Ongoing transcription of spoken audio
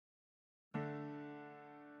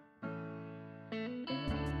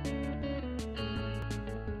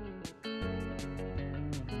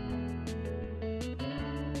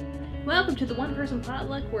Welcome to the one-person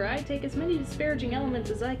potluck where I take as many disparaging elements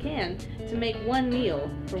as I can to make one meal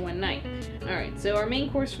for one night. Alright, so our main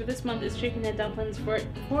course for this month is chicken and dumplings. For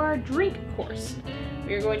our drink course,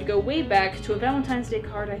 we are going to go way back to a Valentine's Day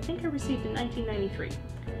card I think I received in 1993.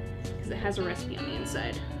 Because it has a recipe on the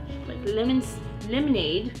inside. Like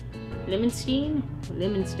lemonade,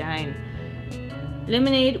 Lemonstein.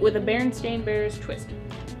 Lemonade with a Berenstain Bears twist.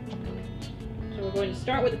 So we're going to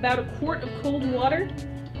start with about a quart of cold water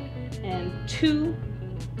and two?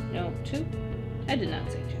 I did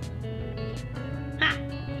not say two. Ha!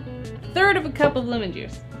 A third of a cup of lemon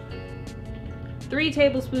juice. 3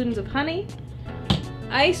 tablespoons of honey,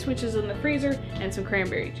 ice, which is in the freezer, and some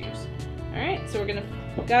cranberry juice. Alright, so we're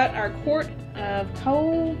got our quart of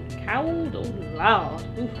cold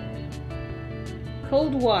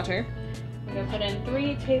water. We're gonna put in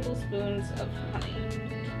 3 tablespoons of honey.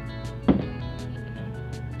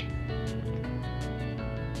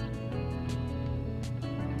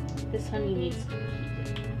 This honey needs to be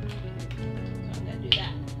heated. So I'm gonna do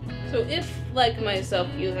that. So if, like myself,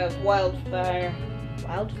 you have wildfire?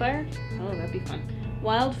 Oh, that'd be fun.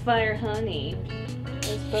 Wildfire honey,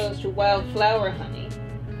 as opposed to wildflower honey,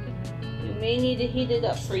 you may need to heat it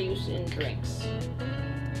up for use in drinks.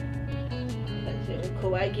 Because it will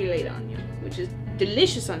coagulate on you, which is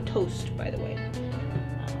delicious on toast, by the way.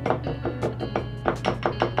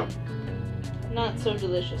 Not so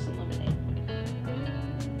delicious in lemonade.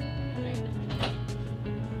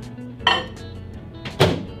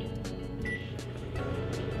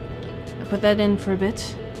 Put that in for a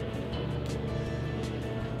bit.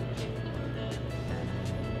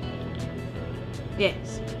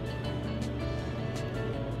 Yes.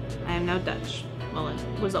 I am now Dutch. Well, I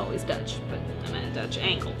was always Dutch, but I'm at a Dutch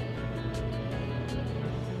angle.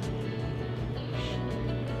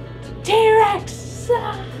 T-Rex!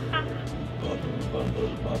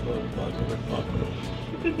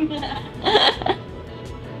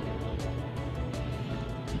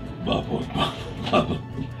 Bubble, bubble.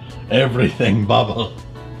 Everything bubble.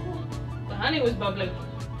 The honey was bubbling.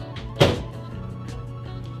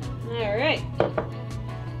 Alright.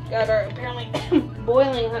 Got our apparently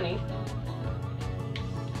boiling honey.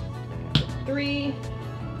 3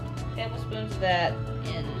 tablespoons of that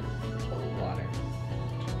in cold water.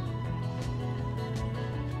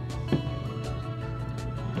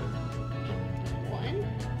 One.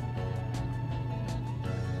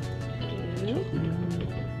 2.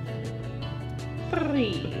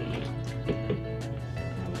 3.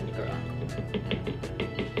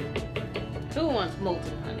 Who wants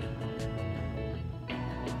molten honey?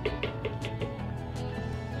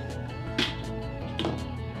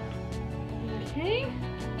 Okay.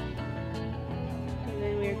 And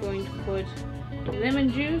then we're going to put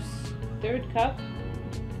lemon juice, 1/3 cup,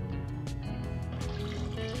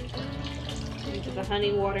 into the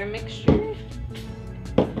honey water mixture.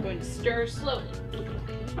 We're going to stir slowly.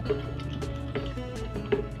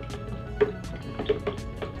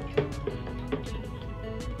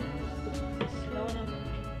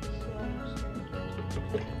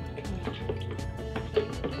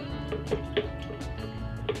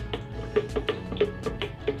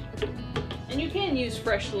 Use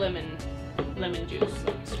fresh lemon juice,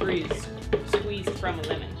 squeezed from a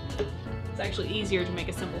lemon. It's actually easier to make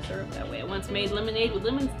a simple syrup that way. I once made lemonade with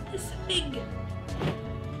lemons this big. To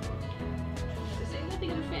say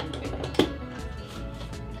nothing of a fan of it.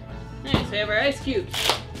 Alright, so we have our ice cubes.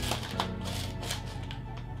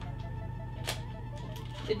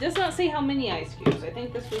 It does not say how many ice cubes. I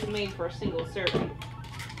think this was made for a single serving.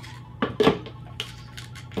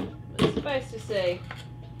 But suffice to say,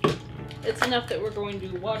 it's enough that we're going to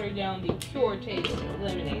water down the pure taste of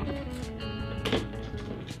lemonade.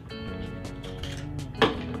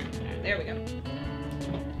 Alright, there we go.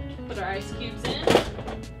 Put our ice cubes in.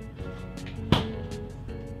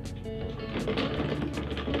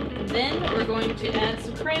 And then we're going to add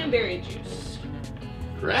some cranberry juice.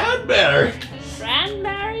 Cranberry?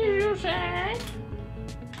 Cranberry juice, eh?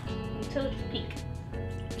 Until it's pink.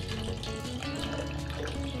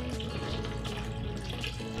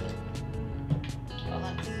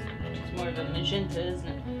 More of a magenta, isn't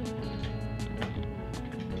it?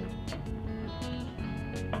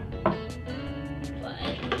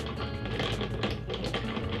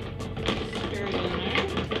 Stir it in there.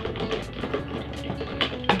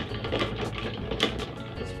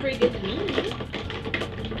 It's pretty good to me.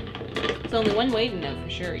 There's only one way to know for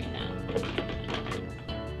sure, you know.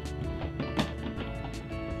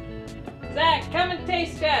 Zach, come and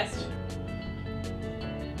taste test.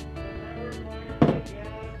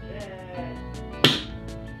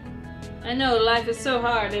 I know, life is so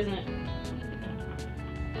hard, isn't it?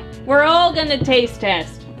 We're all gonna taste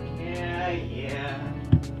test. Yeah.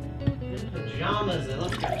 In pajamas, it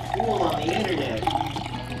looks cool on the internet.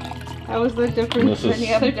 How was that different This than is-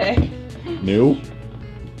 the other day? New?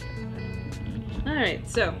 Alright,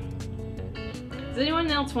 so. Does anyone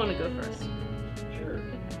else want to go first? Sure.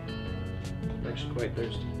 I'm actually quite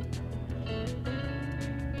thirsty.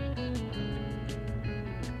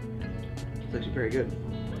 It's actually very good.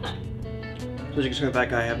 Especially considering the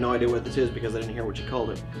fact I have no idea what this is because I didn't hear what you called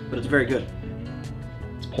it. But it's very good.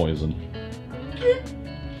 It's poison.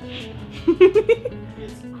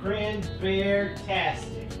 It's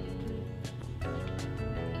cranberry-tastic.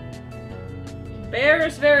 Bear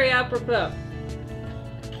is very apropos.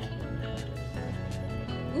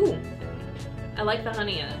 Ooh. I like the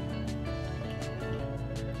honey in it.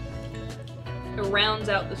 It rounds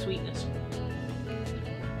out the sweetness.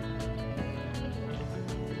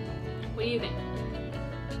 What do you think?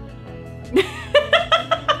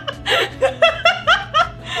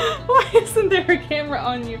 Why isn't there a camera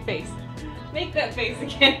on your face? Make that face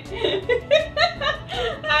again.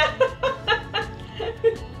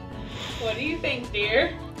 What do you think,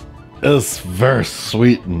 dear? It's very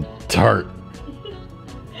sweet and tart.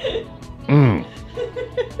 Mmm.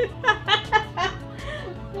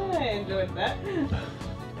 I enjoyed that.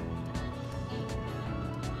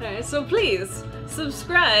 Alright, so please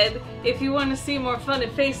subscribe if you want to see more funny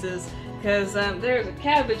faces, because there's a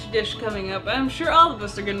cabbage dish coming up. I'm sure all of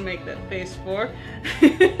us are going to make that face for.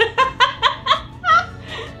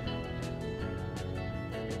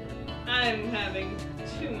 I'm having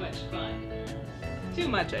too much fun. Too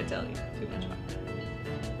much, I tell you. Too much fun.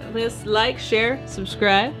 But please like, share,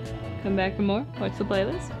 subscribe. Come back for more. Watch the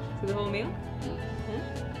playlist. See the whole meal.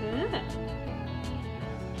 Yeah.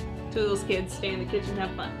 Two of those kids stay in the kitchen and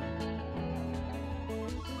have fun.